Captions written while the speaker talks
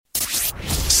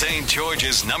St.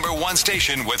 George's #1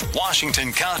 station with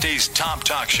Washington County's top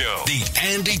talk show. The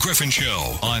Andy Griffin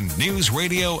Show on News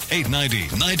Radio 890,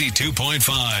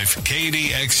 92.5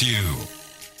 KDXU.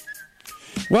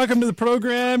 Welcome to the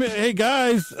program. Hey,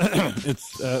 guys,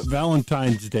 it's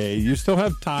Valentine's Day. You still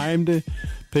have time to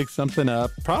pick something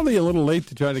up. Probably a little late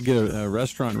to try to get a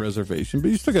restaurant reservation, but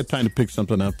you still got time to pick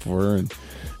something up for her. And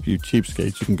if you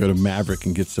cheapskates, you can go to Maverick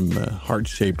and get some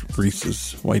heart-shaped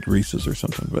Reese's, white Reese's or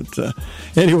something. But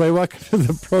anyway, welcome to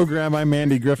the program. I'm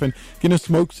Andy Griffin. Going to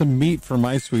smoke some meat for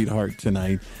my sweetheart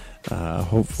tonight.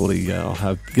 Hopefully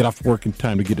I'll get off work in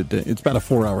time to get it done. It's about a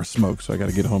 4-hour smoke, so I got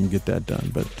to get home and get that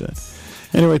done. But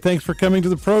anyway, thanks for coming to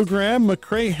the program.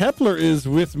 McCrae Hepler is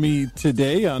with me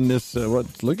today on this,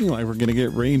 what's looking like we're going to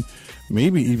get rain,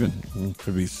 maybe even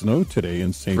could be snow today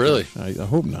in St. Really? I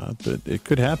hope not, but it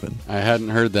could happen. I hadn't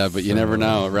heard that, but you never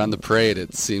know. Around the parade,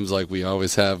 it seems like we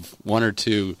always have one or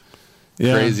two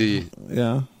crazy.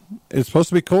 Yeah. It's supposed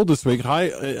to be cold this week.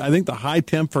 I think the high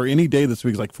temp for any day this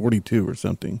week is like 42 or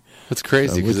something. That's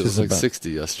crazy because it was like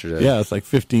 60 yesterday. Yeah, it's like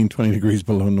 15, 20 degrees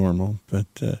below normal.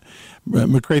 But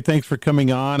McCrae, thanks for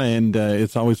coming on, and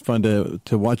it's always fun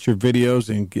to watch your videos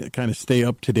and kind of stay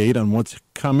up to date on what's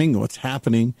coming, what's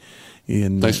happening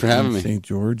in Thanks for having me. St.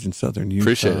 George and southern Utah.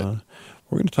 Appreciate it.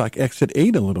 We're going to talk Exit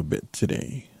 8 a little bit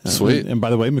today. Sweet. And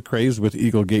by the way, McCrae is with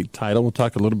Eagle Gate Title. We'll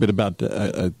talk a little bit about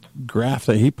a graph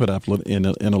that he put up in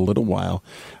a little while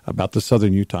about the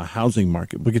southern Utah housing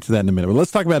market. We'll get to that in a minute. But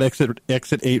let's talk about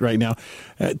Exit 8 right now.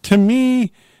 To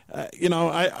me,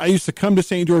 I used to come to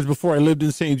St. George before I lived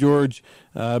in St. George.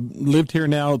 Lived here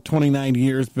now 29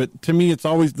 years. But to me, it's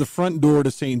always the front door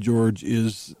to St. George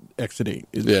is Exit 8.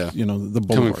 The boulevard.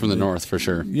 Coming from the north for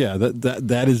sure. Yeah,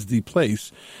 that is the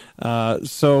place. But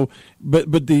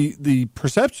the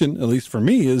perception, at least for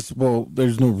me, is, well,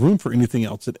 there's no room for anything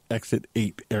else at Exit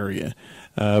 8 area.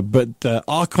 But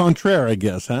au contraire, I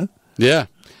guess, huh? Yeah.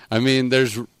 I mean,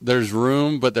 there's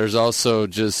room, but there's also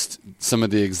just some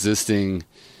of the existing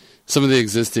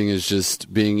is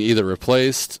just being either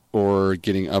replaced or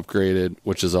getting upgraded,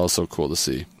 which is also cool to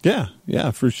see.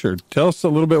 Yeah, for sure. Tell us a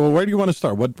little bit. Well, where do you want to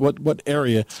start? What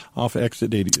area off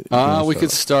Exit 80? We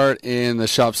could start in the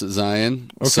Shops at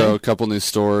Zion. Okay. So a couple new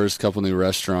stores, a couple new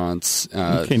restaurants.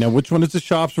 Okay, now which one is the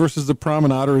Shops versus the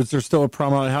Promenade, or is there still a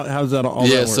Promenade? How does that all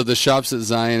work? So the Shops at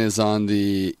Zion is on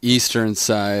the eastern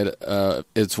side.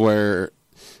 It's where...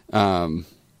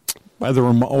 by the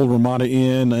old Ramada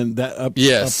Inn and that up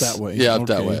that way. Yeah, up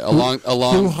that way. Along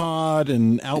Huhad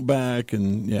and Outback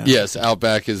and yeah. Yes,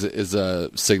 Outback is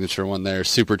a signature one there.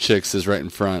 Super Chicks is right in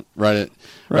front, right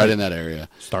in that area.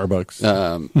 Starbucks.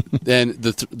 And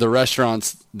the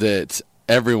restaurants that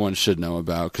everyone should know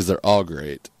about, because they're all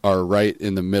great, are right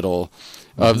in the middle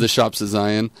of the Shops at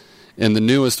Zion. And the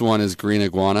newest one is Green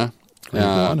Iguana,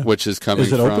 which is coming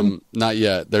from open? Not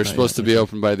yet. They're supposed to be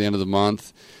open by the end of the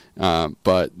month.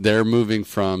 But they're moving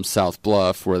from South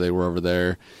Bluff, where they were over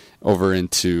there, over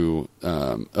into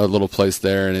a little place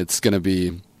there, and it's going to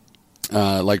be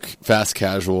like fast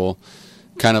casual,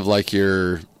 kind of like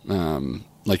your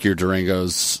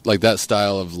Durangos, like that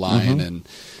style of line and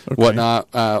whatnot,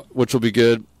 which will be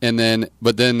good.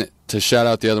 But then to shout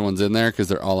out the other ones in there because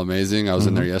they're all amazing. I was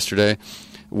in there yesterday.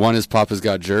 One is Papa's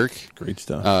Got Jerk. Great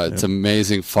stuff. It's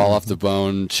amazing. Fall off the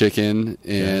bone chicken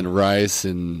and rice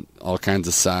and all kinds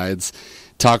of sides.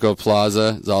 Taco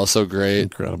Plaza is also great.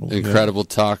 Incredible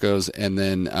tacos. And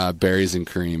then Berries and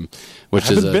Cream, which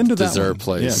is a dessert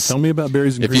place. Yeah, tell me about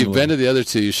Berries and Cream. If you've been to the other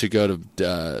two, you should go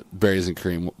to Berries and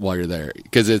Cream while you're there.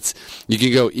 Because you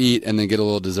can go eat and then get a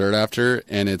little dessert after,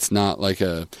 and it's not like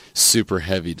a super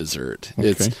heavy dessert.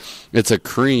 Okay. It's a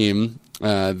cream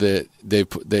that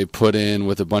they put in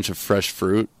with a bunch of fresh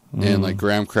fruit and like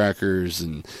graham crackers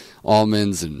and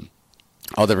almonds and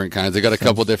all different kinds. They got a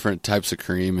couple different types of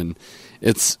cream, and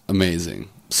it's amazing,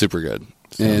 super good.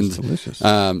 Sounds delicious.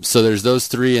 So there's those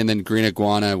three, and then Green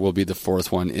Iguana will be the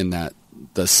fourth one in that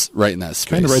right in that space,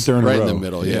 kind of right there in the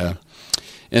middle, yeah.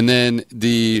 And then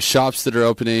the shops that are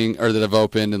opening or that have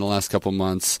opened in the last couple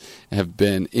months have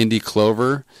been Indie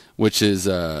Clover, which is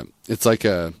it's like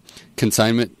a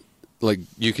consignment. Like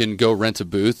you can go rent a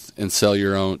booth and sell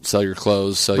your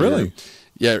clothes. Sell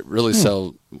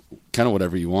sell kind of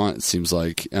whatever you want. It seems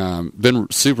like been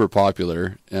super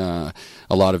popular. A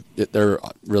lot of they're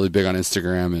really big on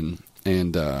Instagram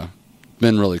and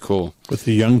been really cool with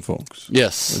the young folks.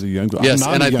 Yes, with the young. Yes,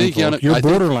 and I think you're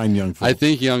borderline young folks. I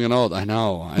think young and old. I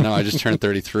know. I just turned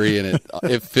 33, and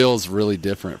it feels really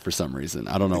different for some reason.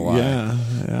 I don't know why.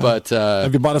 Yeah. But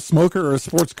have you bought a smoker or a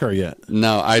sports car yet?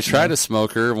 No, I tried a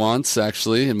smoker once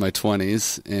actually in my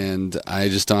 20s, and I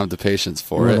just don't have the patience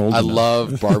for it. I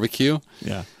love barbecue.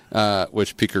 Yeah.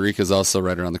 which Picarica is also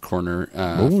right around the corner.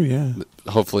 Yeah.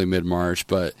 Hopefully mid-March.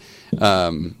 But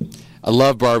I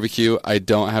love barbecue. I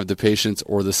don't have the patience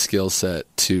or the skill set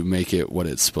to make it what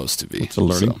it's supposed to be. It's a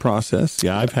learning process.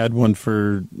 Yeah, I've had one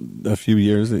for a few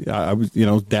years. I was,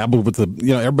 dabbled with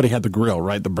everybody had the grill,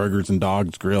 right? The Burgers and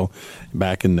Dogs grill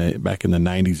back in the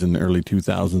 90s and the early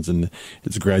 2000s, and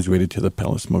it's graduated to the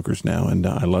pellet smokers now. And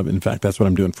I love it. In fact, that's what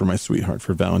I'm doing for my sweetheart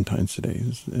for Valentine's today.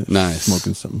 Is nice.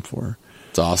 Smoking something for her.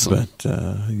 It's awesome.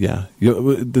 But,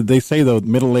 they say, though,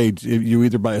 middle age, you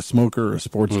either buy a smoker or a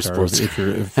sports car if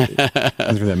you're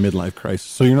that midlife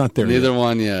crisis. So you're not there Neither yet.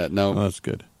 one yet. No. Oh, that's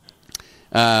good.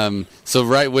 So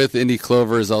right with Indy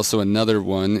Clover is also another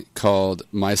one called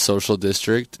My Social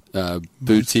District,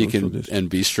 Boutique and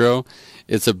Bistro.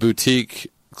 It's a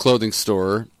boutique clothing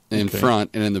store in front,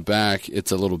 and in the back,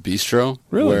 it's a little bistro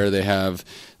where they have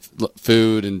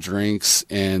food and drinks,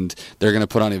 and they're going to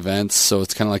put on events. So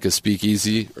it's kind of like a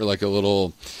speakeasy or like a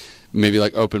little, maybe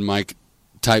like open mic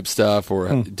type stuff,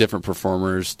 or different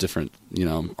performers, different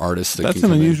artists. That's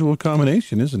an unusual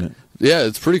combination, isn't it? Yeah,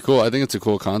 it's pretty cool. I think it's a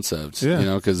cool concept.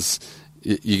 Yeah. Because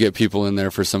you get people in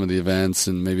there for some of the events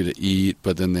and maybe to eat,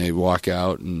 but then they walk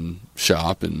out and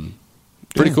shop, and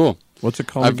pretty cool. What's it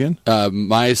called again?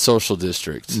 My Social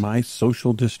District. My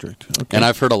Social District. Okay. And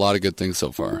I've heard a lot of good things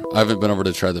so far. I haven't been over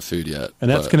to try the food yet. And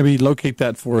that's going to be locate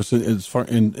that for us as far as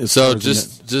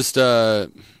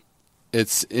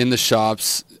it's in the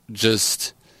shops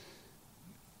just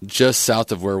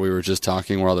south of where we were just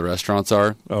talking, where all the restaurants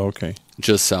are. Oh, okay.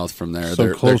 Just south from there.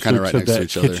 So they're kind of right next to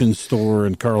each other. Kitchen store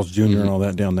and Carl's Jr. and all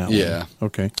that down that way. Yeah.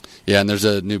 Okay. Yeah, and there's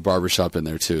a new barber shop in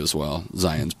there too as well,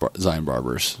 Zion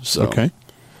Barbers. So okay.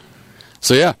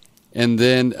 So yeah, and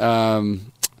then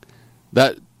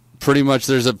that pretty much.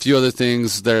 There's a few other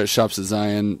things there at Shops at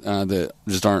Zion that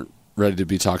just aren't ready to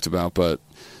be talked about, but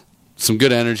some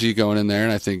good energy going in there,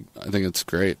 and I think it's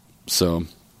great. So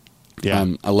yeah,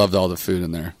 I loved all the food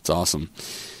in there. It's awesome.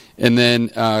 And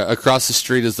then across the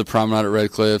street is the Promenade at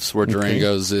Red Cliffs, where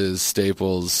Durango's is,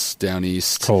 Staples down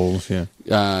east. Kohl's, yeah.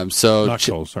 So not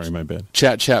Kohl's, sorry, my bad.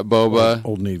 Chat Boba.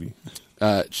 Old Navy.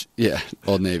 Yeah,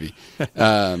 Old Navy.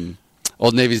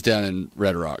 Old Navy's down in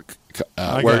Red Rock,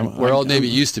 where Old Navy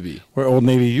used to be. Where Old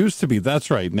Navy used to be.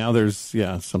 That's right. Now there's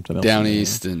something else. Down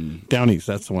east and Down East.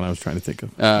 That's the one I was trying to think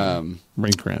of.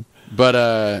 Brain cramp.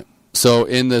 But so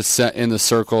in the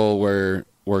circle where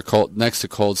next to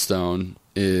Cold Stone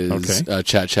is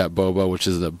Chat Boba, which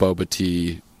is the boba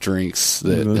tea drinks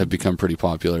that have become pretty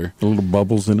popular. The little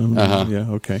bubbles in them. Uh-huh. Yeah.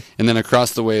 Okay. And then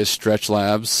across the way is Stretch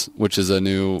Labs, which is a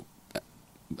new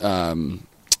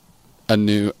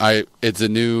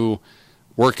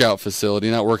workout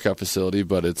facility, not workout facility,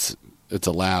 but it's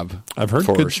a lab. I've heard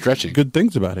for stretching. Good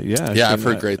things about it. Yeah. Yeah, I've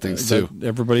heard great things too.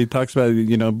 Everybody talks about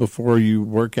it, before you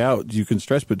work out, you can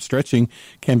stretch, but stretching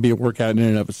can be a workout in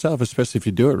and of itself, especially if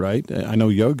you do it right. I know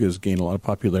yoga has gained a lot of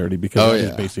popularity because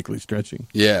it's basically stretching.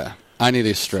 Yeah. I need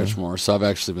to stretch more, so I've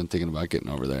actually been thinking about getting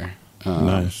over there.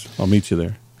 Nice. I'll meet you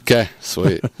there. Okay,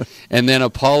 sweet. And then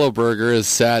Apollo Burger is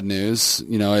sad news.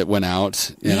 It went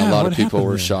out, and a lot of people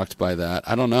were shocked by that.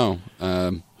 I don't know.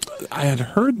 I had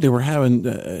heard they were having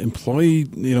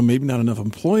maybe not enough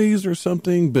employees or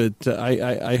something, but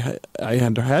I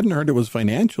hadn't heard it was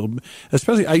financial.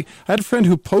 Especially, I had a friend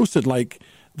who posted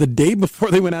the day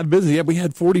before they went out of business. Yeah, we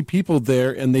had 40 people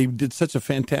there, and they did such a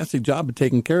fantastic job of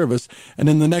taking care of us. And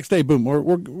then the next day, boom,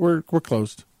 we're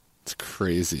closed. It's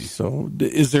crazy. So, do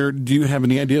you have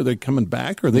any idea they're coming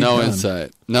back, or are they no done?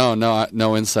 Insight?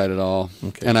 No insight at all.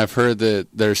 Okay. And I've heard that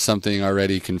there's something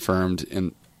already confirmed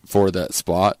for that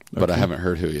spot, but I haven't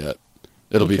heard who yet.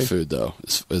 It'll be food though,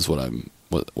 is what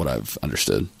I've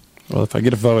understood. Well, if I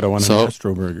get a vote, I want an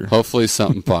Astro Burger. Hopefully,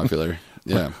 something popular.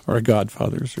 Yeah, or a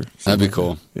Godfather's, or that'd be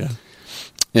cool. Yeah.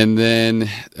 And then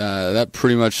that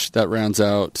pretty much rounds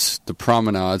out the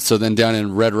promenade. So then down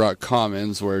in Red Rock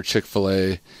Commons, where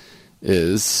Chick-fil-A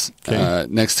is,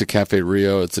 next to Cafe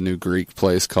Rio, it's a new Greek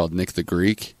place called Nick the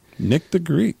Greek. Nick the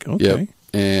Greek, okay. Yep.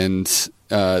 And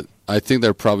I think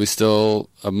they're probably still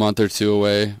a month or two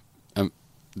away.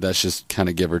 That's just kind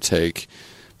of give or take.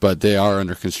 But they are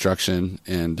under construction,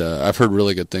 and I've heard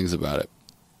really good things about it.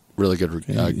 Really good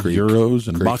Greek gyros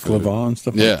and Greek baklava food. And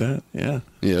stuff like that. Yeah.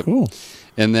 Yep. Cool.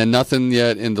 And then nothing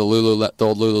yet in the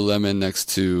old Lululemon next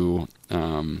to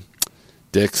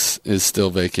Dick's is still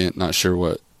vacant. Not sure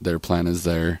what their plan is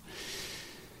there.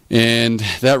 And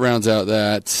that rounds out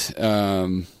that.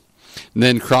 And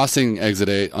then crossing Exit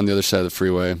 8 on the other side of the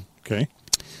freeway. Okay.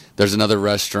 There's another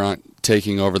restaurant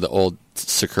taking over the old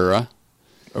Sakura.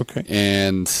 Okay.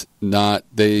 And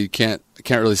they can't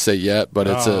really say yet, but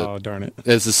darn it.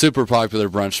 It's a super popular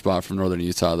brunch spot from northern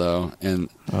Utah though, and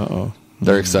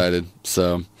they're excited.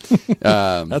 So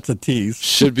that's a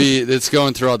tease. It's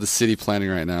going through all the city planning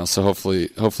right now, so hopefully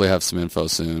have some info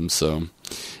soon. So,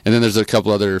 and then there's a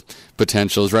couple other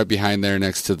potentials right behind there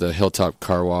next to the Hilltop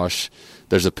Car Wash.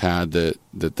 There's a pad that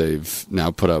they've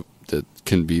now put up that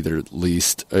can be either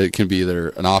leased, or it can be either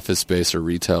an office space or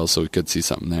retail, so we could see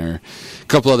something there. A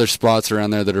couple other spots around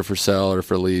there that are for sale or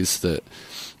for lease that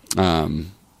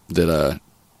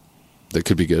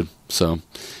could be good. So,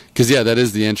 because that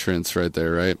is the entrance right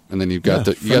there, right? And then you've got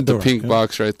the pink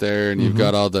box right there, and you've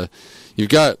got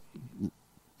a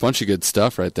bunch of good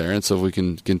stuff right there. And so if we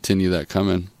can continue that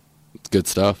coming, it's good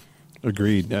stuff.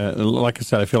 Agreed. Like I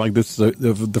said, I feel like this is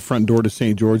the front door to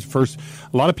St. George. First,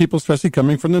 a lot of people, especially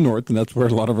coming from the north, and that's where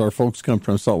a lot of our folks come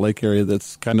from, Salt Lake area.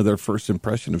 That's kind of their first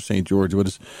impression of St. George. What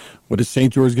is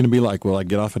St. George going to be like? Well, I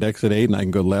get off at exit 8 and I can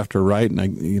go left or right, and I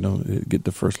get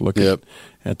the first look at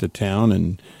the town,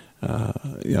 and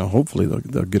hopefully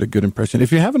they'll get a good impression.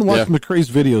 If you haven't watched McCrae's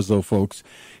videos, though, folks,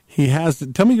 he has.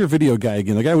 Tell me your video guy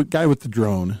again. The guy with the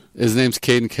drone. His name's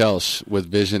Caden Kelsch with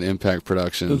Vision Impact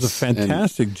Productions. Does a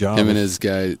fantastic job. Him and his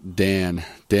guy Dan.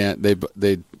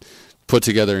 They put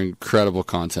together incredible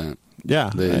content.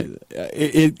 Yeah,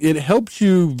 it helps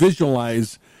you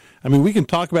visualize. I mean, we can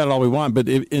talk about it all we want, but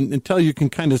until you can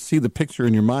kind of see the picture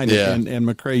in your mind. Yeah. And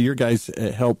McCrae, your guys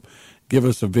help give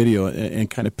us a video and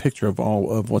kind of picture of all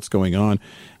of what's going on.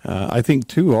 I think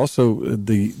too, also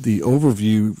the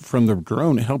overview from the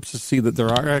drone helps us see that there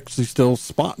are actually still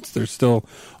spots. There's still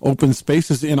open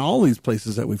spaces in all these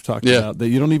places that we've talked about that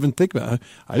you don't even think about.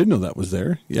 I didn't know that was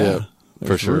there. Yeah,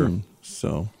 for sure. Room.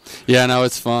 So no,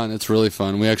 it's fun. It's really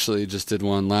fun. We actually just did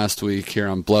one last week here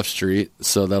on Bluff Street,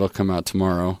 so that'll come out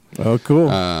tomorrow. Oh, cool.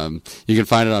 You can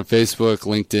find it on Facebook,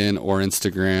 LinkedIn, or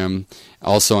Instagram.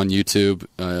 Also on YouTube.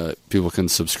 People can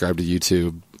subscribe to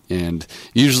YouTube, and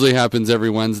usually happens every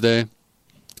Wednesday.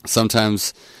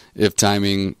 Sometimes, if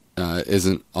timing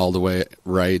isn't all the way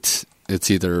right,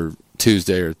 it's either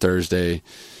Tuesday or Thursday.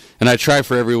 And I try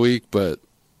for every week, but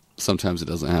sometimes it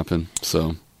doesn't happen.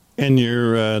 So. And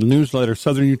your newsletter,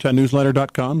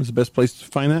 southernutah.newsletter.com is the best place to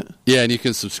find that? Yeah, and you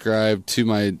can subscribe to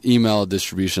my email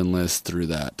distribution list through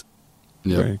that.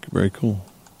 Yep. Very, very cool.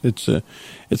 It's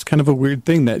kind of a weird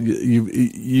thing that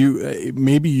you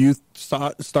maybe you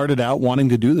started out wanting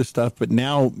to do this stuff, but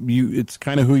now it's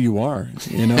kind of who you are.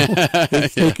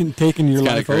 It's taking your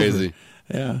life crazy.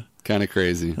 Over. Yeah. Kind of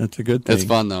crazy. That's a good thing. It's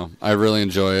fun though. I really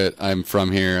enjoy it. I'm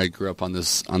from here. I grew up on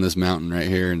this mountain right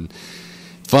here, and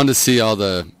fun to see all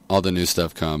the new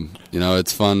stuff come.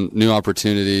 It's fun. New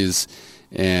opportunities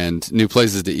and new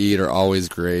places to eat are always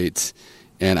great.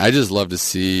 And I'd love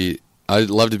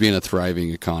to be in a thriving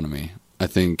economy. I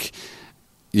think,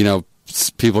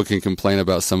 people can complain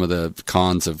about some of the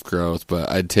cons of growth, but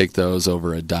I'd take those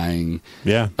over a dying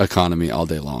economy all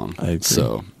day long. I agree.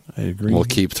 So I agree. We'll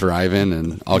keep thriving,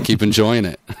 and I'll keep enjoying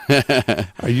it.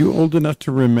 Are you old enough to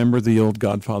remember the old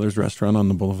Godfather's restaurant on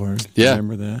the boulevard? Yeah.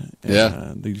 Remember that?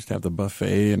 Yeah. They used to have the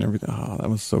buffet and everything. Oh, that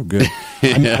was so good.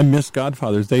 I miss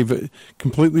Godfather's. They've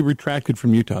completely retracted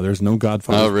from Utah. There's no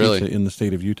Godfather's pizza in the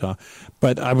state of Utah.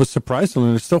 But I was surprised to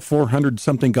learn there's still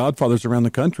 400-something Godfathers around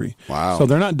the country. Wow. So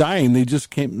they're not dying. They just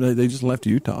left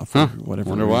Utah for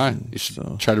whatever Wonder reason. Why. You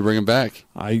should try to bring them back.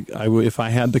 If I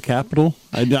had the capital,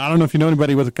 I don't know if you know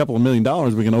anybody with a couple of $1 million,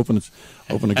 we can open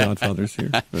a Godfather's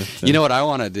here. But, you know what I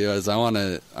want to do is I want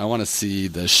to see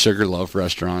the Sugarloaf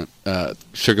restaurant,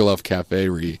 Sugarloaf Cafe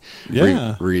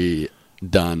redone.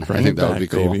 I think that would be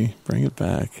cool. Baby. Bring it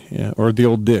back. Yeah, or the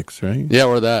old Dick's, right? Yeah,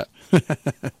 or that.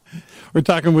 We're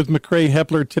talking with McCrae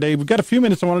Hepler today. We've got a few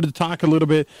minutes. I wanted to talk a little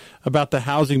bit about the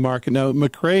housing market. Now,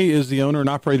 McCrae is the owner and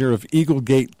operator of Eagle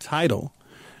Gate Title.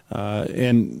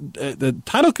 And the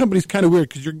title company is kind of weird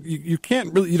because you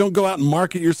can't really, you don't go out and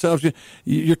market yourselves.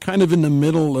 You're kind of in the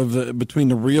middle of between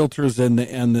the realtors and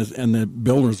the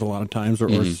builders a lot of times,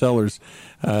 or sellers.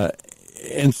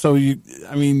 And so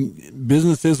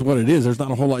business is what it is. There's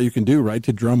not a whole lot you can do, right,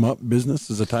 to drum up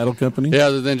business as a title company. Yeah,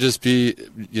 other than just be,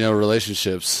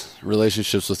 relationships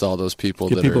with all those people.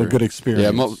 Give people a good experience.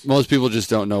 Yeah, most people just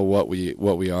don't know what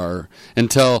we are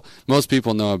until most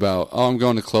people know about. Oh, I'm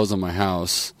going to close on my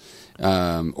house,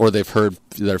 or they've heard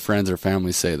their friends or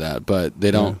family say that, but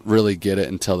they don't really get it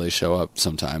until they show up.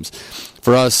 Sometimes,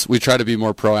 for us, we try to be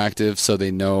more proactive so they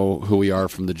know who we are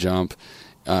from the jump.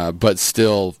 but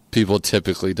still people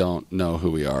typically don't know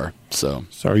who we are. So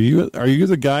are you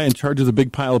the guy in charge of the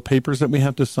big pile of papers that we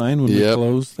have to sign when we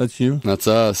close? That's you? That's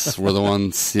us. We're the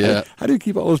ones. Yeah. How do you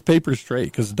keep all those papers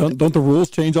straight? Because don't the rules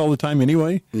change all the time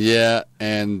anyway? Yeah,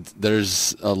 and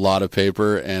there's a lot of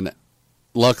paper, and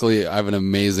luckily I have an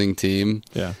amazing team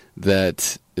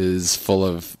that is full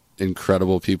of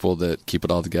incredible people that keep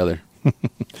it all together.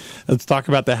 Let's talk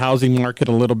about the housing market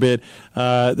a little bit.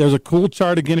 There's a cool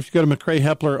chart. Again, if you go to McRae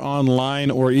Hepler online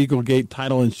or Eaglegate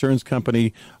Title Insurance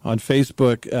Company on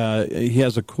Facebook, he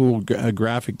has a cool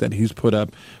graphic that he's put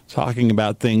up talking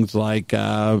about things like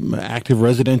active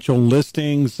residential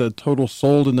listings, total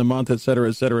sold in the month, et cetera,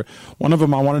 et cetera. One of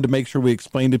them I wanted to make sure we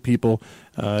explain to people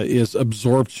is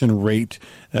absorption rate.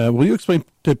 Will you explain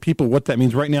to people what that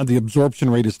means? Right now, the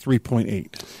absorption rate is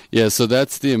 3.8. Yeah, so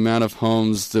that's the amount of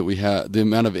homes that we have, the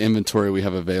amount of inventory we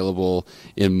have available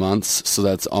in months. So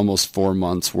that's almost 4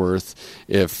 months worth.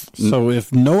 If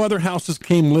no other houses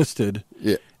came listed,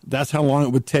 that's how long it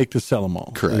would take to sell them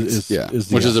all. Correct.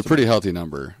 Which is a pretty healthy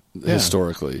number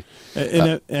historically.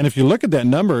 And if you look at that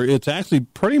number, it's actually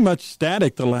pretty much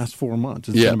static the last 4 months.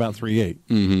 It's been about 3.8.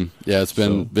 Mm-hmm. Yeah, it's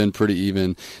been pretty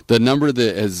even. The number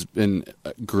that has been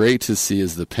great to see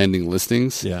is the pending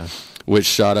listings, which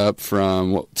shot up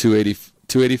from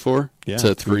 284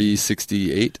 to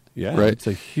 368. Yeah, right? It's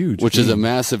a huge which is a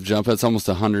massive jump. That's almost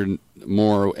 100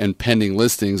 more. And pending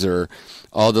listings are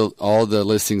all the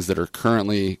listings that are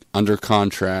currently under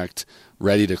contract,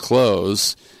 ready to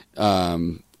close.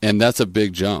 And that's a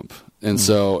big jump. And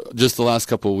so just the last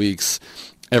couple of weeks,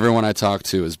 everyone I talk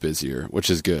to is busier, which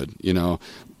is good. You know,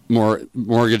 more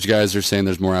mortgage guys are saying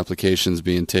there's more applications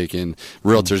being taken.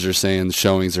 Realtors are saying the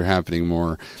showings are happening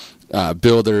more.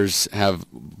 Builders have a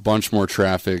bunch more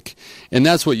traffic. And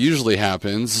that's what usually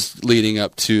happens leading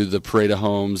up to the parade of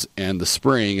homes and the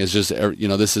spring is just, you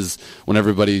know, this is when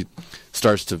everybody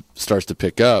starts to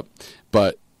pick up.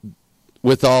 But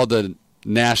with all the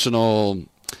national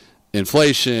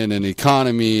inflation and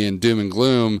economy and doom and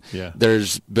gloom,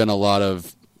 there's been a lot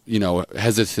of, you know,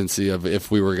 hesitancy of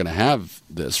if we were going to have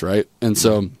this, right? And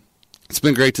so it's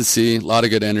been great to see a lot of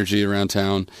good energy around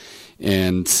town,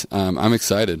 and I'm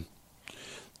excited.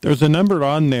 There's a number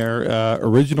on there,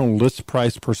 original list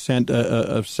price percent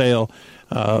of sale.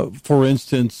 For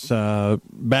instance,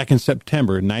 back in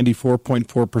September,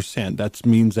 94.4%. That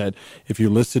means that if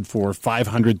you listed for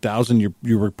 $500,000,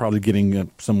 you were probably getting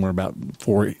somewhere about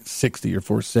 $460 or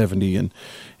 $470,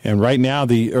 and right now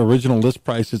the original list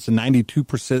price it's a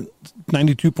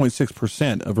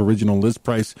 92.6% of original list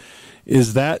price.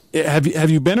 Is that have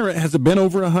you been, or has it been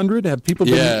over 100? Have people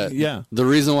been? Yeah. The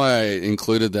reason why I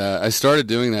included that, I started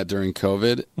doing that during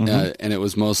COVID, and it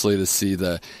was mostly to see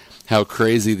how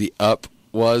crazy the up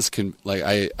was.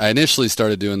 I initially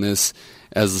started doing this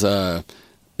as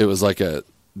it was like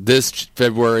this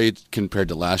February compared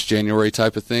to last January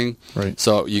type of thing. Right.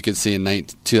 So you could see in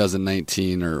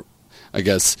 2019, or I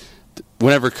guess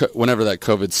whenever that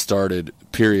COVID started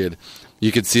period,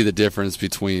 you could see the difference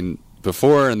between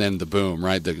before and then the boom,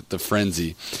 right? The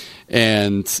frenzy.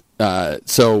 And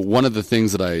so one of the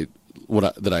things that I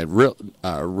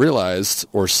realized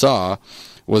or saw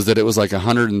was that it was like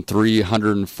 103,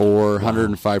 104,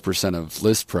 105% of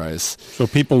list price. So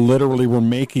people literally were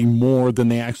making more than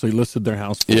they actually listed their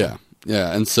house for. Yeah.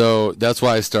 And so that's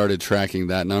why I started tracking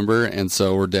that number. And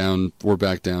so we're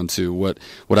back down to what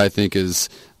I think is,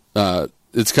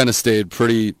 it's kind of stayed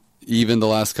pretty even the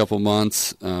last couple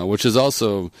months, which is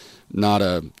also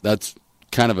that's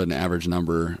kind of an average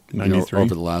number, you know,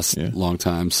 over the last long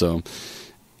time. So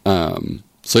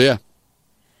yeah,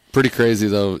 pretty crazy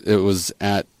though. It was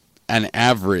at an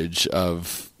average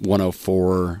of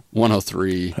 104,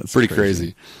 103. That's pretty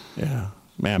crazy. Yeah.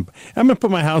 Man, I'm going to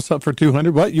put my house up for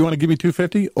 200. What? You want to give me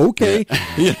 250? Okay.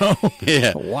 You know?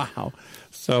 Yeah. Wow.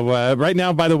 So right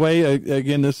now, by the way,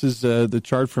 again, this is the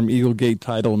chart from Eaglegate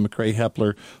Title and McRae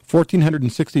Hepler.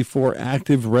 1,464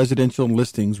 active residential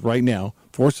listings right now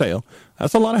for sale.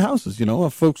 That's a lot of houses, you know.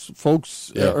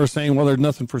 Folks are saying, well, there's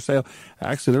nothing for sale.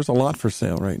 Actually, there's a lot for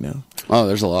sale right now. Oh,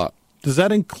 there's a lot. Does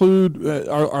that include,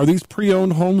 are these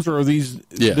pre-owned homes, or are these,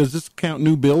 does this count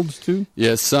new builds too?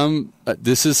 Yeah,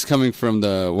 this is coming from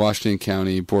the Washington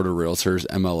County Board of Realtors,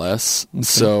 MLS. Okay.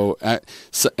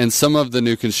 So, and some of the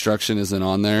new construction isn't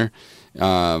on there.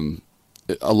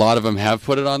 A lot of them have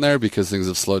put it on there because things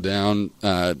have slowed down.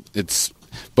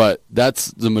 But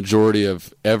that's the majority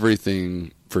of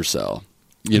everything for sale,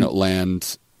 you know,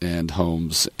 land and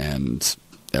homes and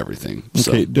everything.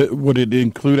 Okay. So, would it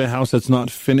include a house that's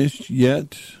not finished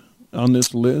yet? on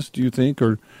this list, do you think?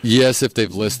 Or yes, if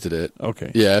they've listed it.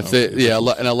 Okay. Yeah, if okay. they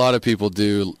and a lot of people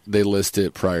do. They list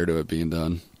it prior to it being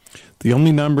done. The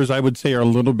only numbers I would say are a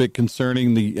little bit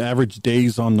concerning. The average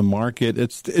days on the market,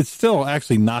 it's still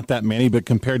actually not that many, but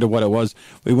compared to what it was,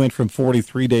 we went from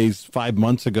 43 days 5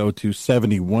 months ago to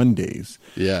 71 days.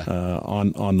 Yeah.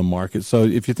 On the market. So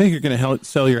if you think you're going to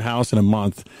sell your house in a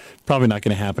month, probably not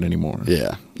going to happen anymore.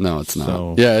 Yeah. No, it's not.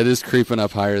 So, yeah, it is creeping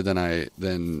up higher than I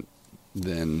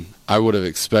would have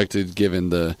expected given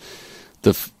the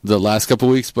last couple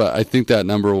of weeks, but I think that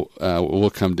number will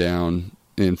come down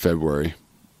in February.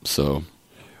 So,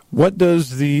 what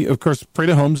does of course,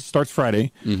 Parade of Homes starts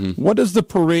Friday. Mm-hmm. What does the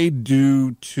parade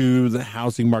do to the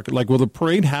housing market? Like, will the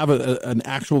parade have an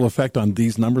actual effect on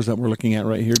these numbers that we're looking at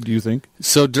right here, do you think?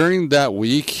 So during that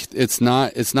week, it's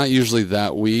not usually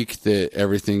that week that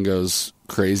everything goes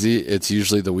crazy. It's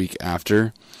usually the week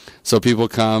after. So people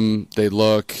come, they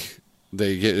look,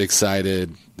 they get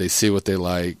excited, they see what they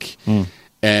like.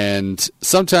 And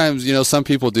sometimes, some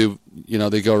people do,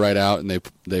 they go right out and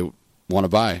they want to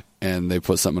buy and they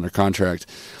put something under contract.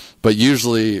 But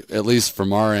usually, at least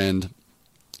from our end,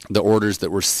 the orders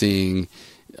that we're seeing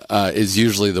is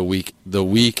usually the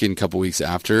week and couple weeks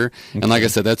after. Okay. And like I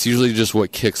said, that's usually just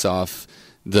what kicks off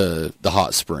the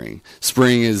hot spring.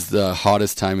 Spring is the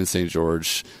hottest time in St.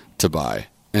 George to buy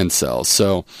and sell.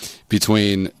 So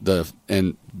between the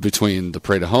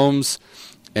Parade of Homes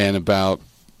and about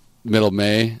middle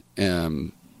May,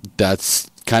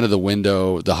 that's kind of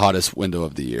the hottest window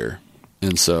of the year.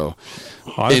 And so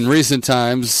in recent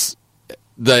times,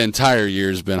 the entire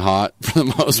year's been hot for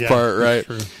the most part, right?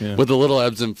 Yeah. With the little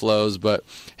ebbs and flows. But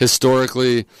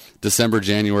historically, December,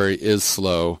 January is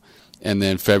slow. And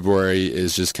then February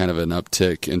is just kind of an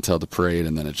uptick until the parade.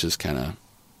 And then it just kind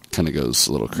of goes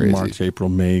a little crazy. March, April,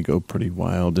 May go pretty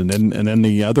wild. And then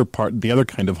the other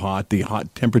kind of hot, the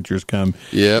hot temperatures come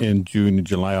in June and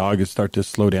July, August, start to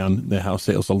slow down the house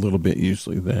sales a little bit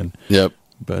usually then. Yep.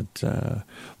 But,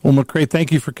 well, McCray,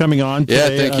 thank you for coming on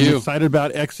today. Yeah, thank you. I'm excited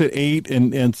about Exit 8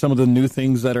 and some of the new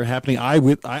things that are happening.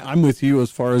 I'm with you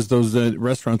as far as those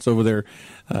restaurants over there.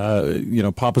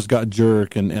 Papa's Got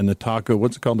Jerk and the taco.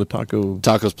 What's it called? The taco?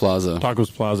 Tacos Plaza.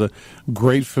 Tacos Plaza.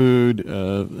 Great food.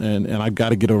 And I've got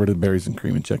to get over to Berries and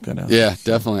Cream and check that out. Yeah,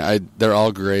 definitely. They're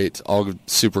all great, all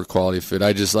super quality food.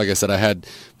 Like I said, I had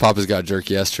Papa's Got Jerk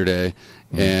yesterday.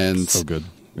 And so good.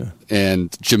 Yeah.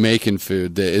 And Jamaican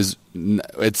food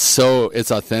it's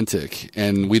authentic,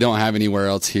 and we don't have anywhere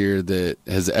else here that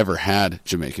has ever had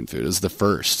Jamaican food. It's the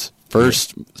first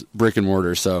brick and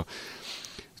mortar. So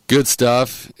good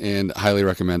stuff, and highly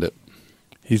recommend it.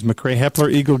 He's McCray Hepler,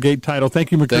 Eagle Gate Title.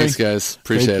 Thank you, McCray. Thanks, guys.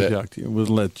 Appreciate Great it. to talk to you.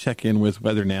 We'll check in with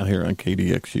weather now here on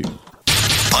KDXU.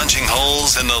 Punching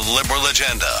holes in the liberal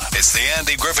agenda. It's the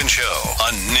Andy Griffin Show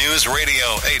on News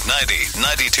Radio 890,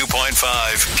 92.5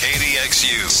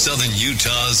 KDXU, Southern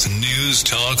Utah's news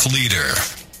talk leader.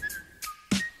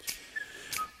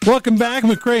 Welcome back.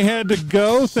 McCray had to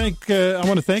go. I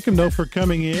want to thank him, though, for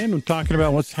coming in and talking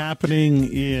about what's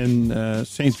happening in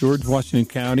St. George, Washington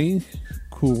County.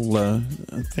 Cool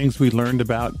things we learned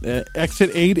about.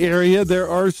 Exit 8 area, there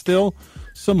are still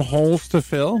some holes to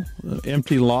fill,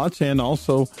 empty lots, and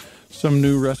also some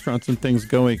new restaurants and things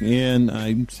going in.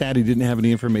 I'm sad he didn't have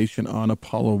any information on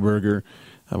Apollo Burger.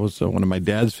 That was one of my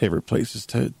dad's favorite places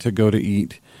to go to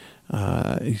eat.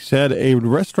 He said a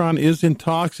restaurant is in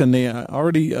talks, and they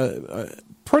already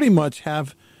pretty much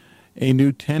have a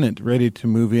new tenant ready to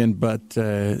move in, but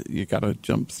you got to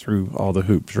jump through all the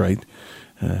hoops, right?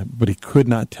 But he could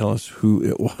not tell us who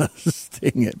it was.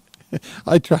 Dang it.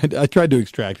 I tried to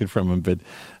extract it from him, but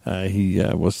he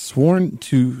was sworn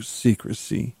to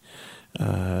secrecy.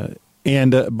 And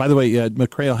by the way,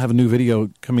 McCray will have a new video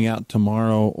coming out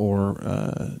tomorrow,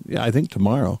 I think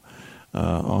tomorrow,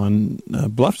 on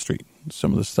Bluff Street.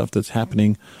 Some of the stuff that's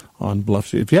happening on Bluff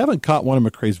Street. If you haven't caught one of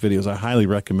McCray's videos, I highly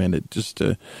recommend it. Just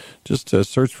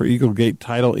search for Eagle Gate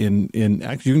Title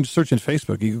actually you can search in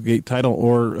Facebook, Eagle Gate Title,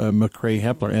 or McCray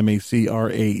Hepler,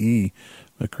 MACRAE,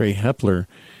 McCray Hepler.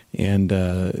 And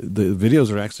the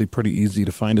videos are actually pretty easy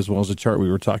to find, as well as the chart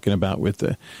we were talking about with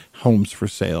the homes for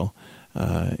sale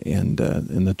and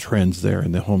the trends there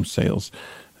in the home sales.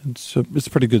 It's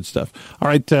pretty good stuff. All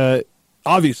right.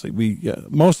 Obviously,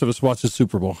 most of us watch the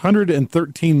Super Bowl.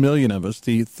 113 million of us,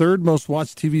 the third most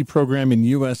watched TV program in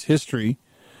U.S. history.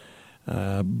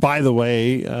 By the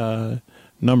way,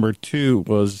 number 2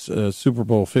 was Super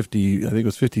Bowl 50, I think it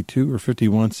was 52 or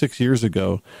 51, 6 years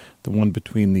ago, the one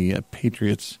between the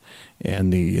Patriots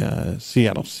and the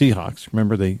Seattle Seahawks.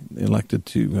 Remember, they elected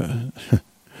to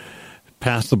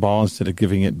pass the ball instead of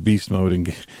giving it beast mode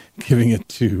and giving it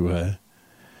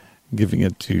giving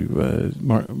it to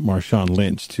Marshawn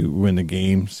Lynch to win the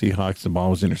game. Seahawks, the ball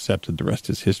was intercepted. The rest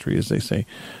is history, as they say.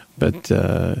 But,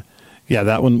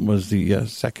 that one was the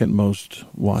second most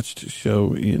watched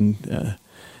show in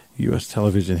U.S.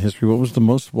 television history. What was the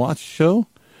most watched show?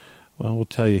 Well, we'll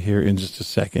tell you here in just a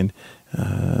second.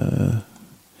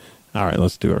 All right,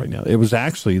 let's do it right now. It was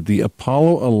actually the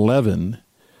Apollo 11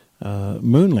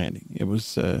 moon landing. It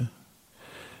was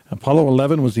Apollo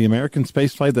 11 was the American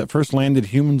spaceflight that first landed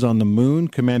humans on the moon.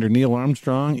 Commander Neil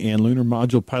Armstrong and lunar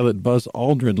module pilot Buzz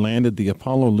Aldrin landed the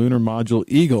Apollo lunar module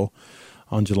Eagle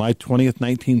on July 20th,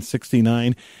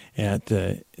 1969 at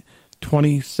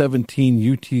 2017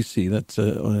 UTC. That's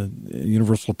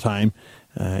Universal Time.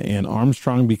 And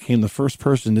Armstrong became the first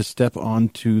person to step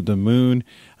onto the moon.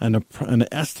 An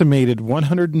estimated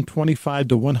 125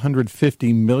 to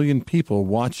 150 million people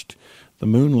watched the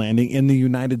moon landing in the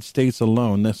United States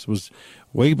alone. This was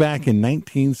way back in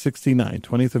 1969,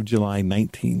 20th of July,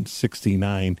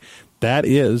 1969. That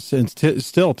is, and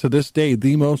still to this day,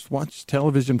 the most watched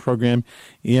television program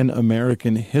in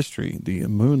American history, the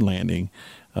moon landing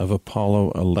of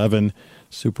Apollo 11.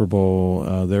 Super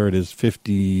Bowl, there it is,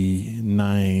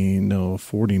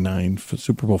 49.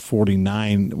 Super Bowl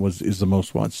 49 is the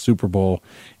most watched Super Bowl.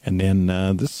 And then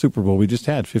this Super Bowl we just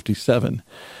had, 57.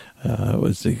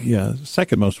 Was the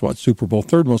second most watched Super Bowl,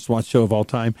 third most watched show of all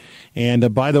time.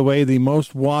 And by the way, the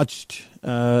most watched,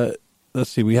 let's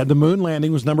see, we had the moon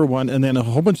landing was number one, and then a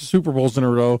whole bunch of Super Bowls in a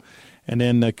row. And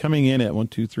then coming in at 1,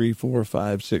 2, 3, 4,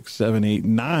 5, 6, 7, 8,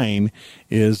 9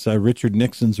 is Richard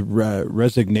Nixon's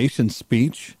resignation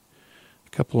speech. A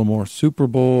couple of more Super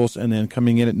Bowls. And then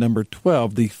coming in at number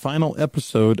 12, the final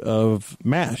episode of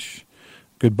MASH,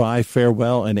 Goodbye,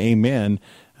 Farewell, and Amen.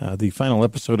 The final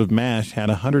episode of MASH had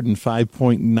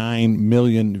 105.9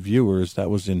 million viewers. That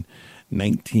was in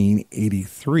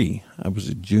 1983. I was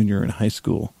a junior in high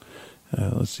school.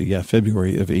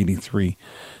 February of 83.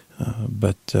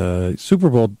 But Super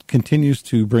Bowl continues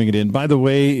to bring it in. By the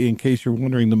way, in case you're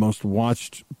wondering, the most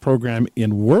watched program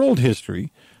in world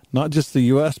history, not just the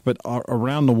U.S., but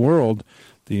around the world,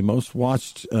 the most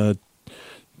watched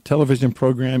television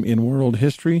program in world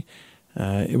history,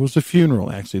 it was a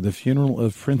funeral, actually. The funeral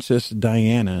of Princess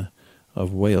Diana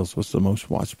of Wales was the most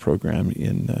watched program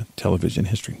in television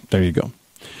history. There you go.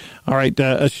 All right,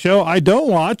 a show I don't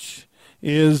watch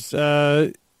is...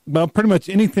 pretty much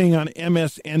anything on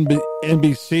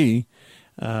MSNBC.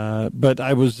 But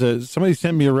I was somebody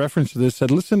sent me a reference to this.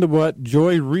 Said, listen to what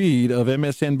Joy Reid of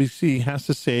MSNBC has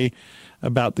to say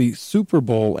about the Super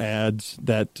Bowl ads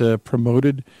that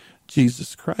promoted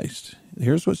Jesus Christ.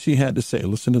 Here's what she had to say.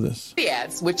 Listen to this. The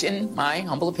ads, which in my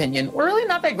humble opinion were really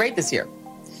not that great this year,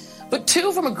 but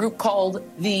two from a group called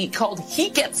He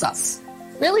Gets Us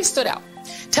really stood out,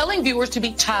 telling viewers to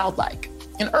be childlike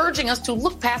and urging us to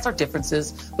look past our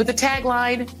differences with the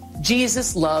tagline,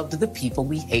 Jesus loved the people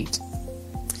we hate.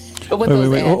 But what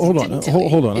wait, hold on.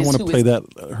 I want to play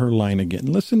her line again.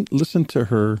 Listen to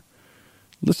her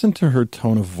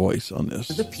tone of voice on this.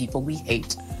 The people we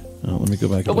hate. Let me go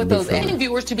back. But with those ending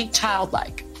viewers to be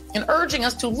childlike and urging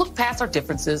us to look past our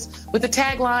differences with the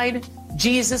tagline,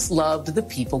 Jesus loved the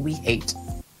people we hate.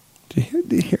 Do you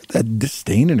hear that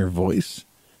disdain in her voice?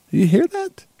 Do you hear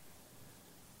that?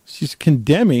 She's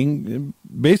condemning,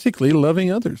 basically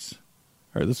loving others.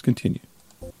 All right, let's continue.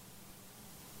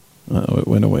 Oh, it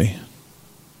went away.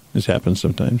 This happens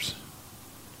sometimes.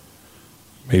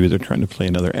 Maybe they're trying to play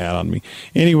another ad on me.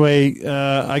 Anyway,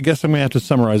 I guess I'm going to have to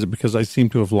summarize it because I seem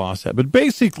to have lost that. But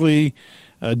basically,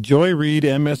 Joy Reid,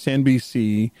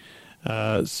 MSNBC,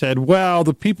 said, well,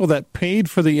 the people that paid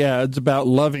for the ads about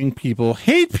loving people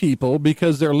hate people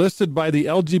because they're listed by the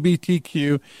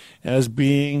LGBTQ as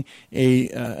being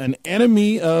an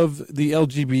enemy of the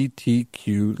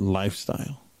LGBTQ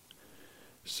lifestyle.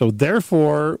 So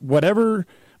therefore, whatever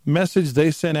message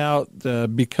they sent out,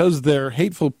 because they're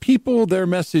hateful people, their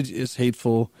message is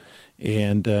hateful.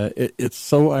 And it's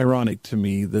so ironic to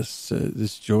me. This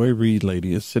Joy Reid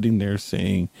lady is sitting there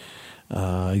saying,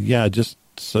 just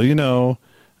so you know,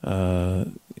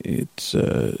 it's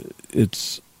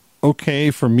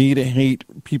okay for me to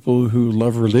hate people who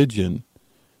love religion.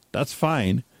 That's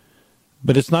fine.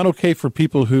 But it's not okay for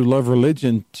people who love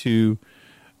religion to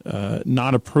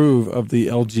not approve of the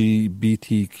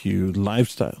LGBTQ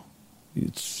lifestyle.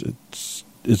 It's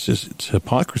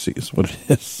hypocrisy is what it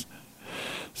is.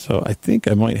 So I think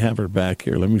I might have her back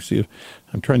here. Let me see if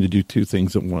I'm trying to do two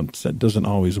things at once. That doesn't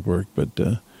always work, but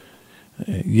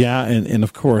and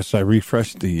of course I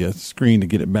refreshed the screen to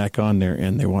get it back on there,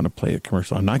 and they want to play a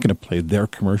commercial. I'm not going to play their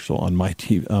commercial on my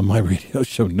TV, on my radio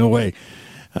show. No way.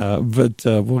 But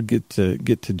we'll get to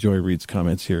Joy Reid's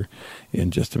comments here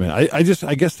in just a minute. I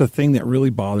guess the thing that really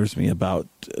bothers me about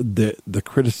the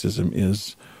criticism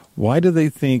is, why do they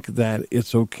think that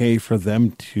it's okay for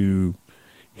them to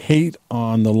hate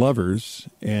on the lovers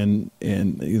and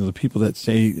the people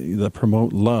that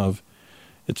promote love?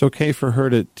 It's okay for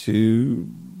her to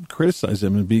criticize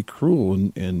them and be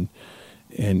cruel and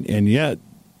yet,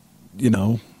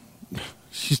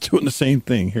 she's doing the same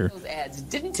thing here. Those ads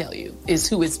didn't tell you is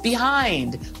who is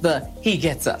behind the He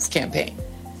Gets Us campaign.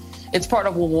 It's part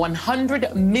of a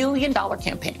 $100 million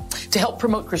campaign to help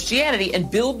promote Christianity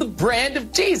and build the brand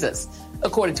of Jesus,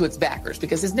 according to its backers,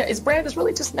 because his brand has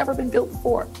really just never been built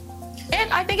before.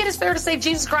 And I think it is fair to say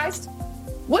Jesus Christ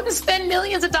wouldn't spend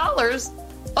millions of dollars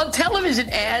on television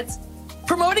ads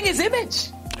promoting his image.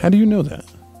 How do you know that?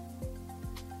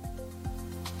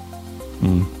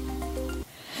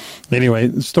 Anyway,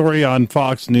 the story on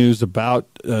Fox News about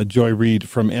Joy Reid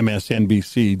from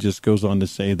MSNBC just goes on to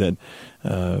say that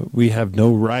we have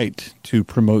no right to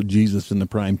promote Jesus in the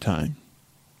prime time.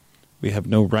 We have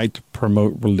no right to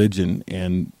promote religion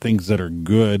and things that are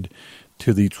good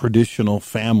to the traditional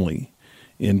family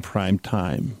in prime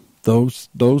time. Those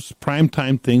prime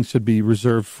time things should be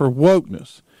reserved for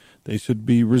wokeness. They should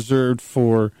be reserved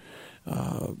for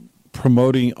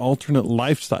promoting alternate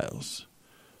lifestyles,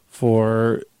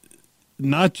 for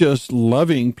not just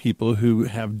loving people who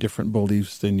have different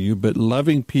beliefs than you, but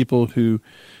loving people who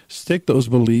stick those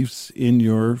beliefs in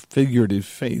your figurative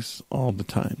face all the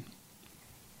time.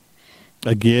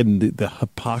 Again, the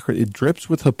hypocrisy, it drips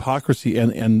with hypocrisy.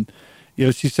 And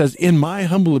she says, in my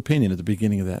humble opinion, at the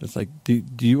beginning of that, it's like, do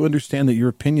you understand that your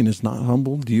opinion is not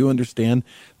humble? Do you understand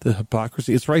the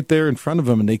hypocrisy? It's right there in front of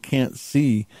them, and they can't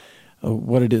see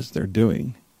what it is they're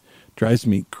doing. Drives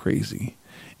me crazy.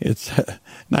 It's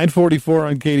 9:44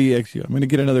 on KDXU. I'm going to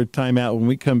get another timeout. When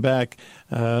we come back,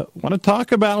 want to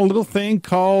talk about a little thing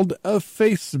called a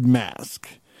face mask.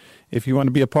 If you want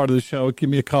to be a part of the show,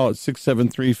 give me a call at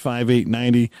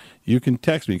 673-5890. You can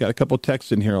text me. Got a couple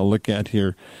texts in here I'll look at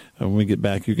here when we get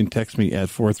back. You can text me at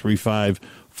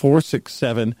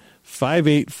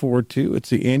 435-467-5842. It's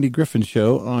the Andy Griffin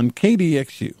Show on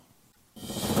KDXU.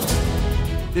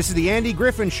 This is the Andy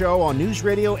Griffin Show on News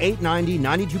Radio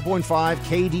 890, 92.5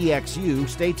 KDXU.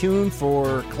 Stay tuned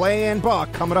for Clay and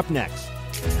Buck coming up next.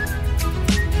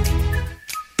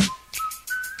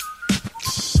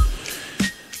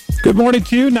 Good morning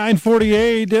to you,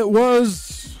 9:48. It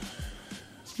was,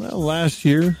 last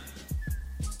year.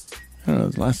 I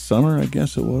don't know, last summer, I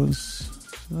guess it was.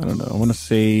 I don't know. I want to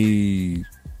say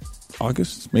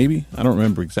August, maybe. I don't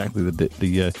remember exactly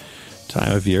the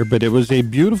time of year, but it was a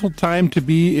beautiful time to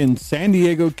be in San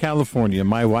Diego, California.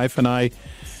 My wife and I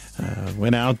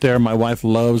went out there. My wife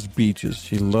loves beaches.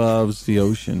 She loves the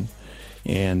ocean.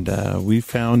 And we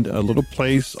found a little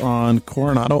place on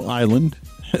Coronado Island.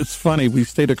 It's funny. We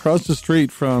stayed across the street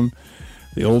from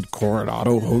the old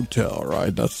Coronado Hotel,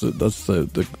 right? That's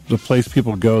the place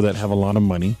people go that have a lot of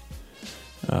money.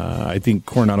 I think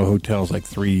Coronado Hotel is like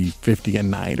 $350 a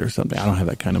night or something. I don't have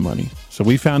that kind of money. So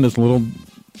we found this little,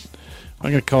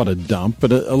 I'm going to call it a dump,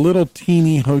 but a little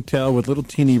teeny hotel with little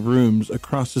teeny rooms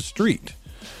across the street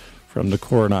from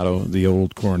the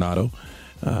old Coronado.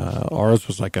 Ours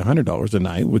was like $100 a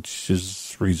night, which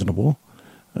is reasonable.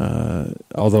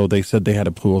 Although they said they had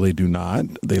a pool, they do not.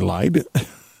 They lied.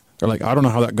 They're like, I don't know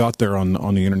how that got there on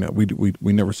the internet.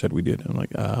 We never said we did. I'm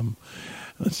like,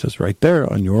 it says right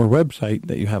there on your website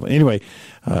that you have. Anyway,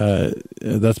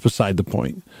 that's beside the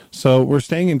point. So we're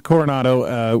staying in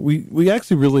Coronado. We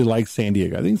actually really like San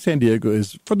Diego. I think San Diego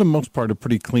is, for the most part, a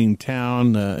pretty clean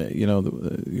town. You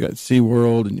got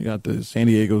SeaWorld and you got the San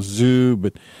Diego Zoo,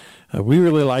 but we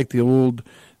really like the old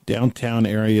downtown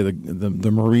area,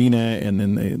 the marina, and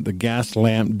then the gas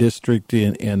lamp district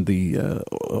and the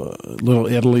Little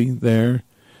Italy there.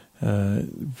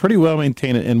 Pretty well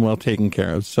maintained and well taken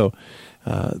care of. So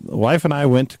the wife and I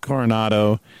went to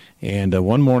Coronado, and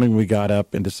one morning we got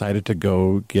up and decided to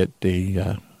go get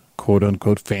a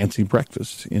quote-unquote fancy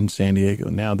breakfast in San Diego.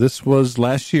 Now, this was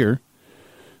last year,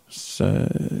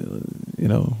 a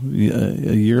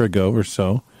year ago or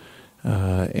so,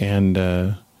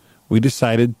 and we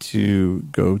decided to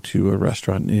go to a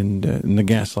restaurant in the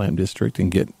Gaslamp District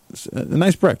and get a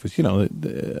nice breakfast. A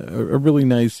really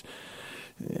nice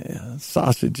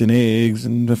sausage and eggs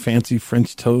and the fancy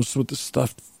French toast with the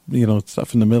stuff in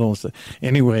the middle.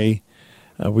 Anyway,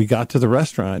 we got to the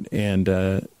restaurant and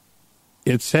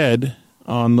it said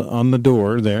on the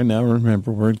door there. Now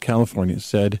remember, we're in California. It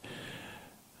said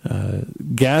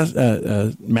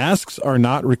masks are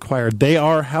not required. They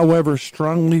are, however,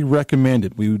 strongly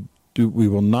recommended. We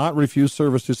will not refuse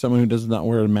service to someone who does not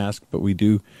wear a mask, but we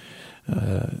do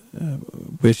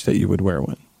wish that you would wear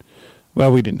one.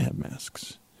 Well, we didn't have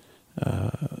masks.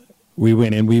 We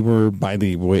went in. We were, by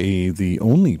the way, the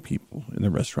only people in the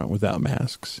restaurant without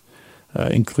masks,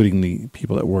 including the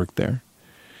people that worked there.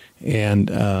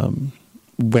 And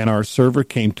when our server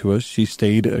came to us, she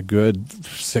stayed a good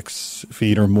 6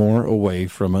 feet or more away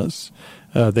from us.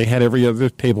 They had every other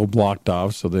table blocked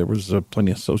off, so there was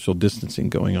plenty of social distancing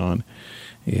going on.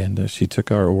 And she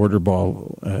took our order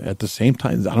ball at the same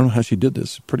time. I don't know how she did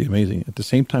this. Pretty amazing. At the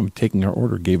same time of taking our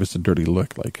order, gave us a dirty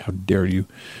look, like, how dare you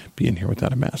be in here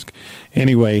without a mask?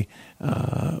 Anyway,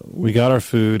 we got our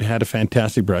food, had a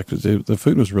fantastic breakfast. The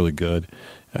food was really good.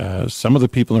 Some of the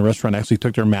people in the restaurant actually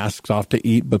took their masks off to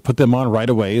eat, but put them on right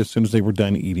away as soon as they were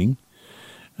done eating.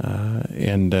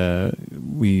 And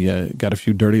we got a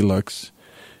few dirty looks.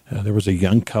 There was a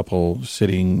young couple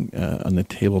sitting on the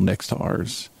table next to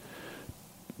ours.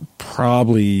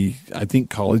 Probably, I think,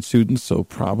 college students, so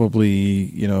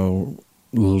probably,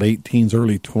 late teens,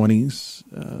 early 20s,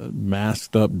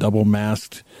 masked up, double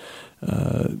masked,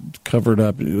 covered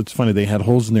up. It's funny, they had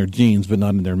holes in their jeans, but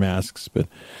not in their masks. But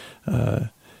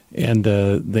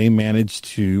they managed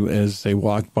to, as they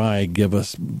walked by, give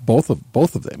us, both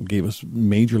of them gave us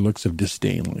major looks of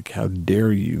disdain, like, how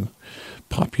dare you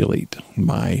populate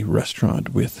my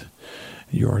restaurant with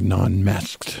your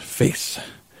non-masked face.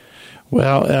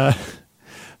 Well,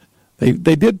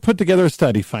 they did put together a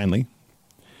study finally,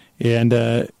 and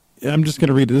I'm just going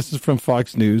to read it. This is from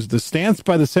Fox News. The stance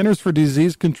by the Centers for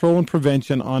Disease Control and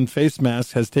Prevention on face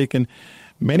masks has taken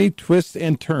many twists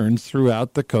and turns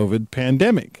throughout the COVID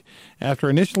pandemic. After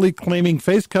initially claiming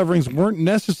face coverings weren't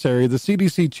necessary, the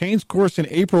CDC changed course in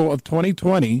April of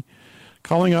 2020,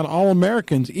 calling on all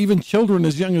Americans, even children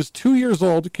as young as 2 years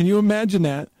old. Can you imagine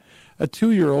that? A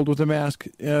 2-year-old with a mask,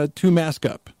 to mask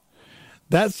up.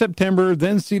 That September,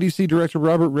 then CDC Director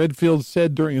Robert Redfield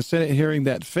said during a Senate hearing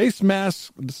that face masks,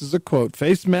 this is a quote,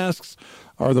 face masks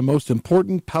are the most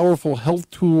important, powerful health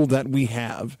tool that we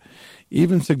have,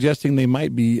 even suggesting they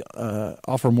might be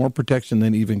offer more protection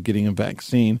than even getting a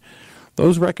vaccine.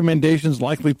 Those recommendations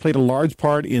likely played a large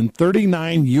part in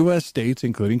 39 U.S. states,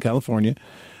 including California,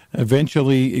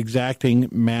 eventually enacting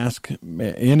mask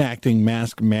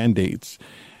mandates.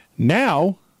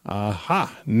 Now,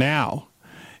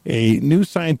 a new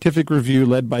scientific review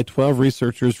led by 12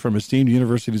 researchers from esteemed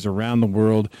universities around the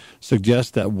world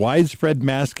suggests that widespread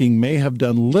masking may have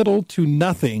done little to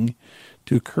nothing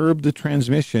to curb the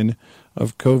transmission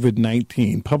of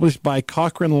COVID-19. Published by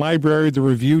Cochrane Library, the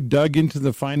review dug into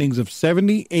the findings of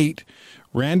 78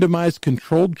 randomized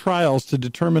controlled trials to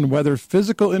determine whether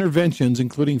physical interventions,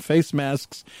 including face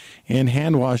masks and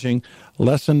hand washing,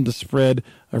 lessened the spread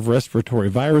of respiratory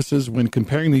viruses. When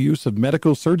comparing the use of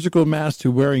medical surgical masks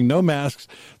to wearing no masks,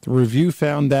 the review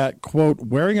found that, quote,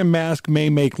 wearing a mask may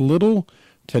make little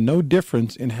to no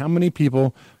difference in how many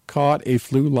people caught a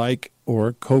flu-like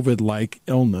or COVID-like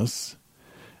illness.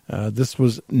 This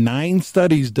was 9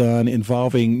 studies done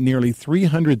involving nearly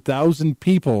 300,000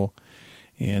 people.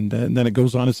 And then it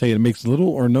goes on to say it makes little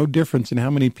or no difference in how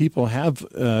many people have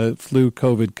flu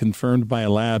COVID confirmed by a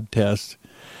lab test.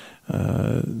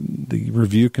 The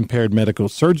review compared medical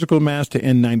surgical masks to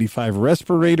N95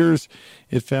 respirators.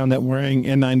 It found that wearing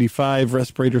N95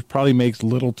 respirators probably makes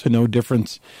little to no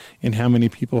difference in how many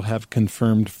people have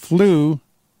confirmed flu,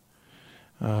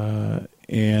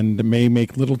 and may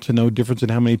make little to no difference in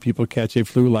how many people catch a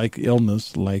flu-like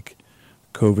illness like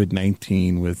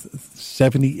COVID-19, with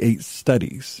 78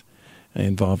 studies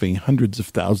involving hundreds of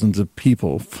thousands of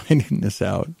people finding this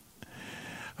out.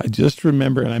 I just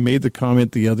remember, and I made the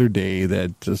comment the other day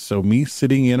that, so me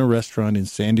sitting in a restaurant in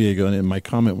San Diego, and my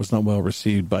comment was not well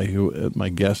received by my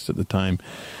guest at the time,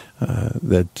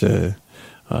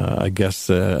 I guess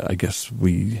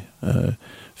we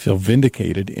feel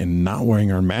vindicated in not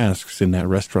wearing our masks in that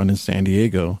restaurant in San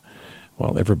Diego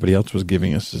while everybody else was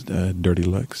giving us dirty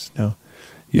looks. Now,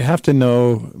 you have to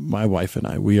know, my wife and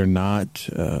I, we are not,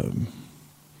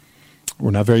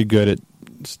 we're not very good at,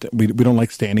 we don't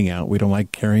like standing out. We don't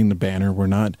like carrying the banner. We're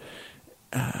not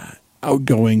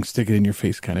outgoing, stick it in your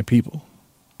face kind of people.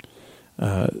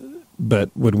 But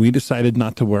when we decided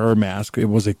not to wear our mask, it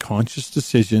was a conscious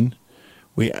decision.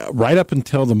 We, right up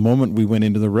until the moment we went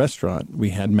into the restaurant,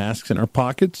 we had masks in our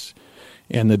pockets,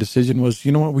 and the decision was,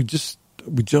 you know what, we just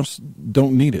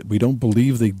don't need it. We don't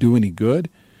believe they do any good.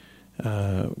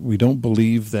 We don't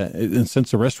believe that, and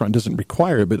since the restaurant doesn't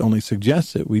require it but only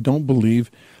suggests it, we don't believe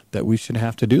that we should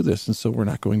have to do this, and so we're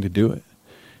not going to do it.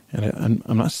 And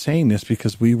I'm not saying this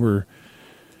because we were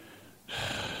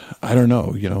I don't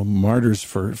know, martyrs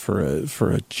for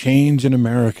a change in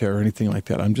America or anything like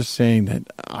that. I'm just saying that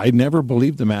I never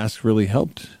believed the mask really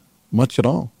helped much at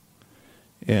all.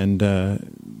 And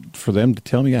for them to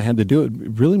tell me I had to do it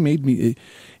really made me,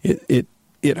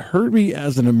 it hurt me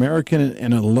as an American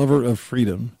and a lover of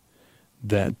freedom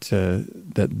that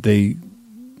they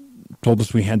told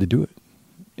us we had to do it.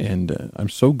 And I'm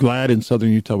so glad in Southern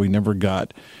Utah we never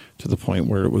got to the point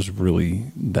where it was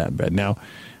really that bad. Now,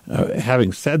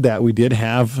 having said that, we did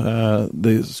have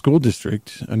the school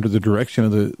district, under the direction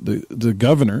of the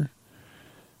governor,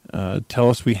 tell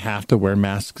us we have to wear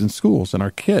masks in schools, and our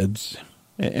kids.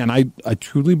 And I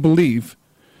truly believe,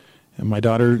 and my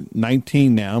daughter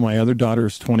 19 now, my other daughter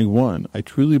is 21. I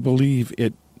truly believe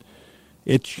it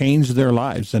changed their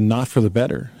lives, and not for the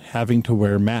better, having to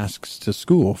wear masks to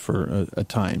school for a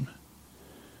time.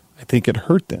 I think it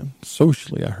hurt them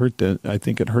socially. I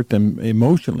think it hurt them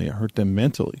emotionally. It hurt them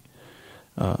mentally.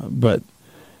 But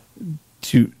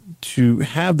to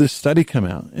have this study come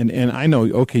out, and I know,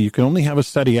 okay, you can only have a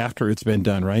study after it's been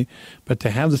done, right? But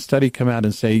to have the study come out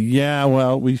and say, yeah,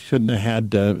 well, we shouldn't have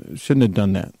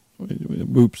done that.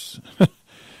 Oops.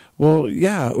 Well,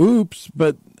 yeah, oops.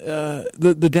 But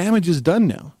the damage is done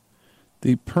now.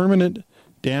 The permanent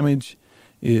damage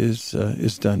is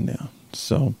done now.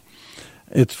 So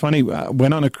it's funny. I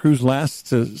went on a cruise last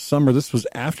summer. This was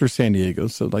after San Diego,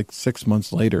 so like 6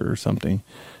 months later or something.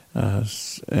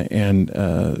 And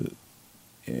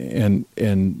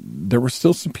there were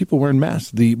still some people wearing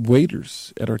masks. The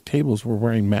waiters at our tables were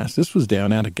wearing masks. This was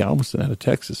down out of Galveston, out of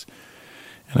Texas.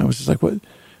 And I was just like,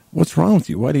 what's wrong with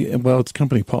you? Why do you? Well, it's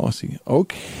company policy.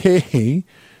 Okay,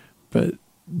 but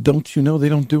don't you know they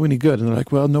don't do any good? And they're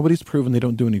like, well, nobody's proven they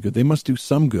don't do any good. They must do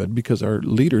some good because our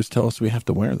leaders tell us we have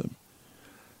to wear them.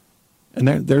 And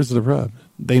there's the rub.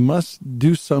 They must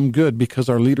do some good because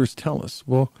our leaders tell us.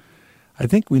 Well, I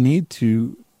think we need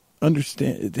to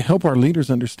help our leaders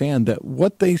understand that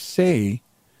what they say,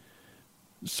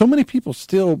 so many people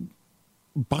still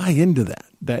buy into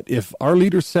that if our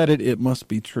leader said it, it must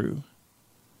be true.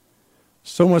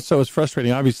 So much so it's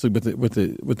frustrating, obviously, with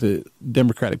the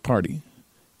Democratic Party.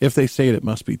 If they say it, it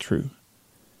must be true.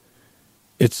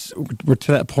 We're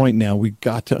to that point now. We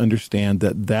got to understand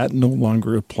that no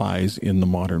longer applies in the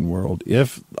modern world.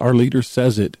 If our leader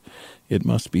says it, it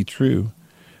must be true.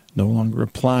 No longer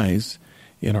applies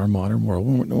in our modern world.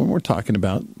 When we're talking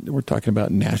about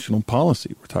national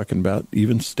policy. We're talking about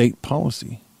even state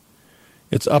policy.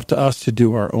 It's up to us to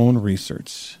do our own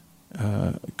research.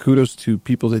 Kudos to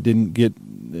people that didn't get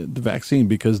the vaccine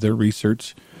because their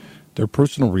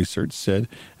personal research said,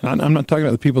 and I'm not talking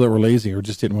about the people that were lazy or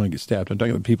just didn't want to get stabbed. I'm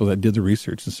talking about the people that did the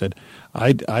research and said,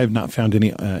 I have not found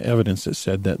any evidence that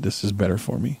said that this is better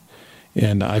for me.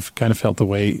 And I've kind of felt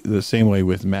the same way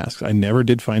with masks. I never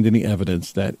did find any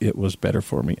evidence that it was better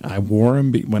for me. I wore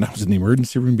them when I was in the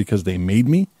emergency room because they made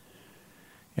me,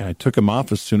 and I took them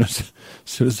off as soon as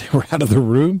they were out of the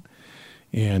room.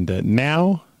 And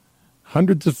now,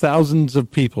 hundreds of thousands of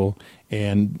people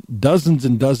and dozens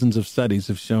of studies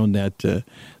have shown that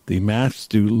the masks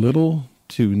had little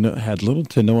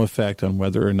to no effect on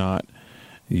whether or not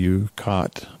you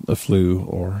caught the flu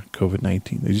or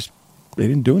COVID-19. They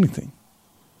didn't do anything.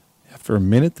 After a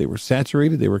minute, they were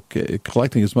saturated. They were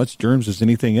collecting as much germs as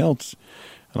anything else.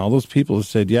 And all those people have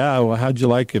said, yeah, well, how'd you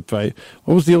like what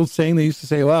was the old saying they used to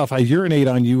say? Well, if I urinate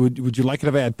on you, would you like it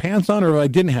if I had pants on or if I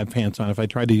didn't have pants on, if I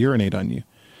tried to urinate on you?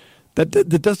 That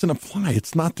doesn't apply.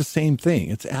 It's not the same thing.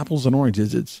 It's apples and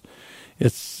oranges.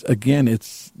 It's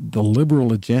the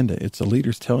liberal agenda. It's the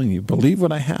leaders telling you, believe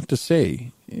what I have to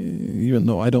say, even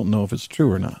though I don't know if it's true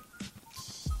or not.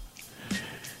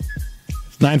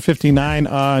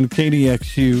 9:59 on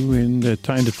KDXU, and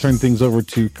time to turn things over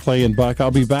to Clay and Buck. I'll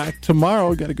be back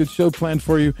tomorrow. Got a good show planned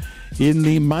for you in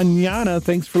the mañana.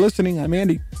 Thanks for listening. I'm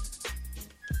Andy.